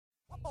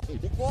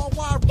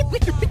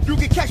You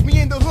can catch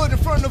me in the hood in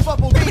front of a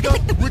bodega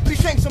with 3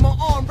 shanks on my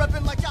arm,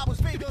 repping like I was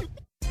Vader.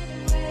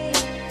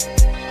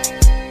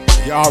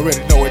 You already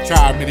know what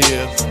time it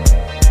is.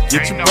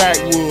 Get your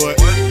backwood.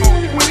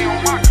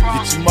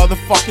 Get your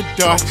motherfucking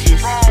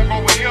Dutchess.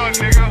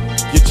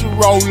 Get your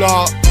roll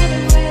up.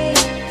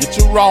 Get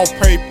your raw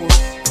papers.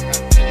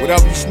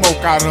 Whatever you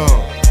smoke out of.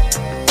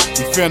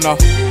 You finna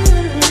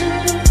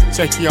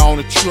take you on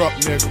a truck,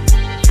 nigga.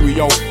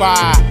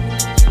 305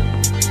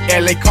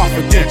 LA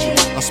Confidential.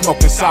 I'm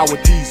smoking sour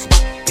diesel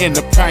in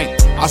the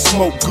paint. I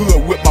smoke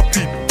good with my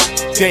people.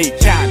 Dade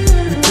County,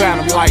 we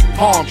plant them like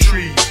palm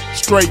trees.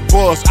 Straight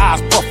buzz,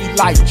 eyes puffy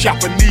like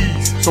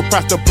Japanese. So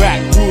press the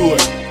backwood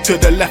to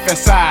the left hand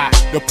side.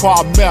 The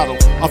palmetto,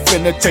 I'm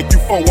finna take you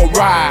for a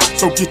ride.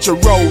 So get your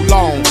roll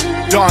on,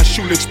 Don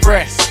Shule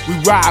Express. We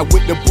ride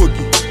with the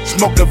boogie,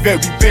 smoke the very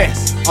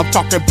best. I'm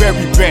talking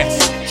very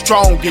best,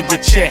 strong in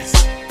your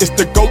chest. It's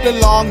the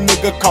golden long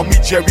nigga, call me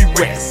Jerry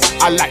West.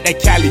 I like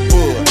that Cali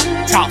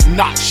bud, top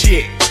notch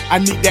shit. I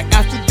need that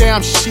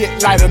Amsterdam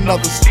shit, light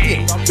another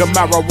stick. The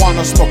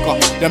marijuana smoker,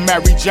 the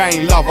Mary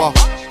Jane lover.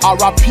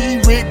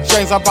 R.I.P. Rick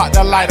James, I'm about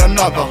to light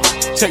another.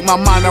 Take my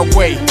mind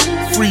away,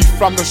 free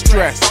from the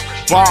stress.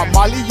 Bob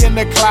Marley in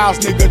the clouds,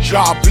 nigga,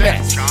 job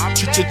bless.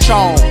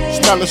 Chicka-chong,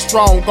 smelling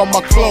strong on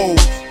my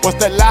clothes. Bust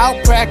that loud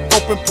pack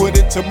open, put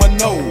it to my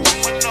nose.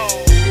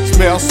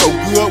 Smell so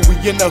good, we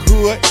in the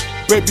hood.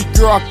 Baby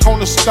girl,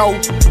 corner store,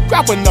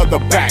 grab another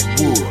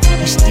backwood.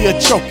 We still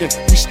choking,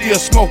 we still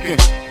smoking.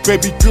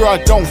 Baby girl,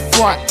 don't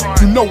front,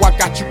 you know I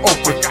got you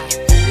open.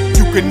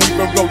 You can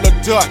even roll a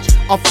Dutch,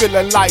 I'm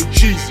feeling like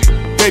Jeezy.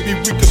 Baby,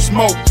 we can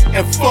smoke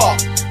and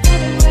fuck,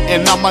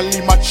 and I'ma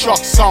leave my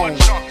trucks on.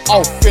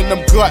 Off in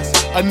them guts,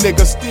 a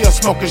nigga still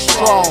smoking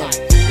strong.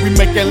 We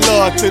making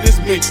love to this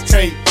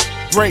mixtape.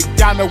 Break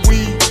down the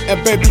weed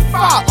and baby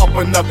fire up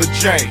another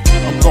J.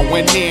 I'm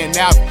going in,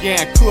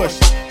 Afghan Kush.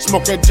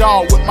 Smoking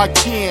dog with my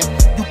kin,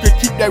 you can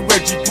keep that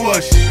Reggie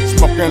Bush.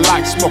 Smoking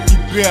like Smokey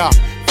Bear,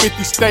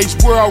 50 states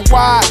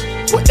worldwide,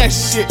 put that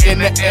shit in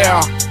the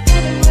air.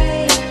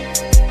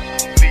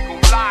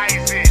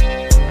 Legalize it,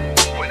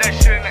 put that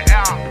shit in the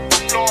air.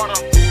 Florida,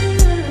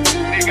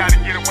 they gotta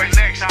get away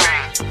next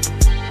time.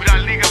 We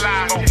done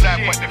legalized this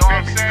shit, you know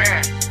what I'm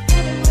saying?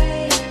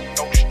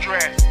 No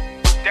stress,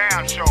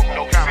 damn sure,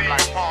 no kind of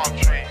like palm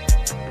tree.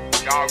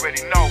 Y'all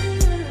already know,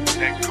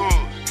 that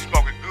good,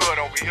 smoking good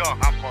over here.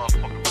 I'm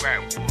motherfucking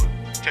backwood.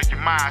 Take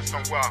your mind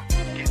somewhere,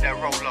 get that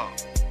roll up.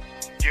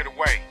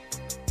 Getaway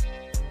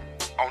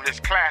on this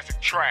classic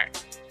track.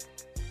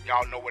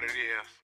 Y'all know what it is.